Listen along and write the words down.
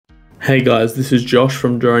Hey guys, this is Josh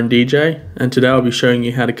from DroneDJ, and today I'll be showing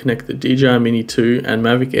you how to connect the DJI Mini 2 and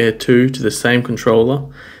Mavic Air 2 to the same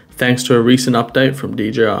controller, thanks to a recent update from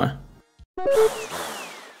DJI.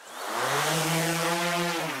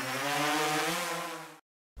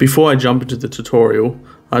 Before I jump into the tutorial,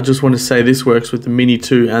 I just want to say this works with the Mini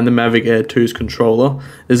 2 and the Mavic Air 2's controller,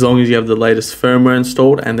 as long as you have the latest firmware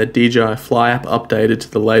installed and the DJI Fly app updated to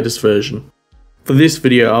the latest version. For this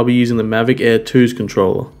video, I'll be using the Mavic Air 2's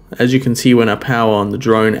controller. As you can see, when I power on the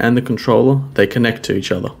drone and the controller, they connect to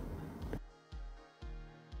each other.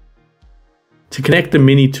 To connect the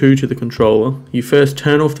Mini 2 to the controller, you first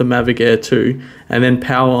turn off the Mavic Air 2 and then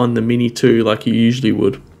power on the Mini 2 like you usually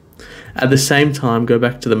would. At the same time, go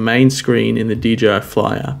back to the main screen in the DJI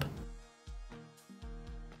Fly app.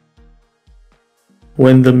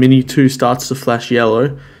 When the Mini 2 starts to flash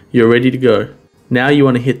yellow, you're ready to go. Now you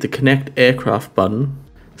want to hit the Connect Aircraft button,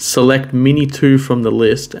 select Mini 2 from the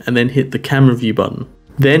list, and then hit the Camera View button.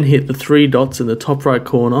 Then hit the three dots in the top right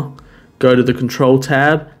corner, go to the Control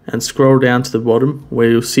tab, and scroll down to the bottom where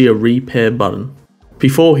you'll see a Repair button.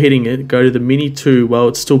 Before hitting it, go to the Mini 2 while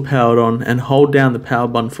it's still powered on and hold down the power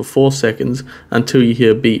button for 4 seconds until you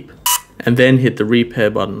hear a beep, and then hit the Repair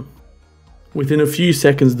button. Within a few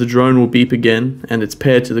seconds the drone will beep again and it's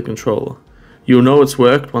paired to the controller. You'll know it's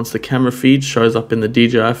worked once the camera feed shows up in the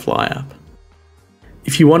DJI Fly app.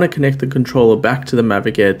 If you want to connect the controller back to the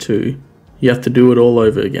Mavic Air 2, you have to do it all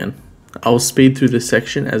over again. I will speed through this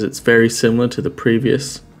section as it's very similar to the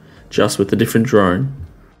previous, just with a different drone.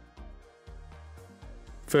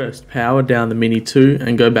 First, power down the Mini 2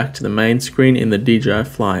 and go back to the main screen in the DJI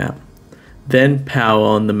Fly app. Then power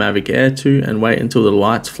on the Mavic Air 2 and wait until the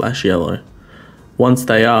lights flash yellow. Once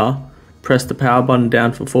they are, press the power button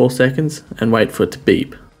down for 4 seconds and wait for it to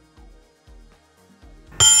beep.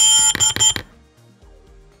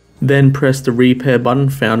 Then press the Repair button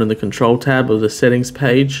found in the Control tab of the Settings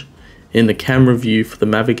page in the Camera View for the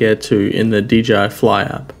Mavic Air 2 in the DJI Fly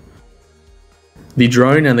app. The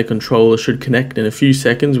drone and the controller should connect in a few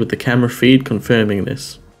seconds with the camera feed confirming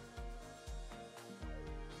this.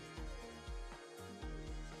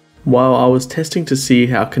 While I was testing to see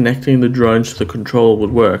how connecting the drones to the controller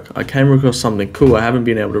would work, I came across something cool I haven't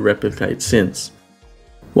been able to replicate since.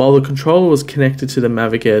 While the controller was connected to the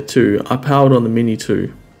Mavic Air 2, I powered on the Mini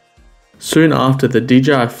 2. Soon after, the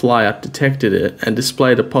DJI Fly app detected it and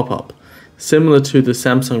displayed a pop-up, similar to the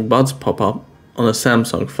Samsung Buds pop-up on a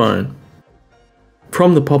Samsung phone.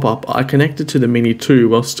 From the pop-up, I connected to the Mini 2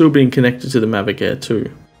 while still being connected to the Mavic Air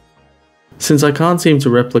 2. Since I can't seem to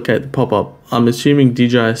replicate the pop-up, I'm assuming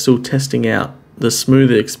DJI is still testing out the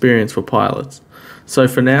smoother experience for pilots. So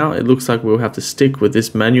for now, it looks like we'll have to stick with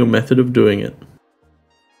this manual method of doing it.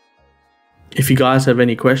 If you guys have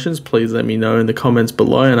any questions, please let me know in the comments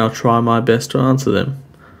below and I'll try my best to answer them.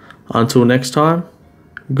 Until next time,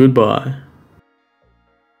 goodbye.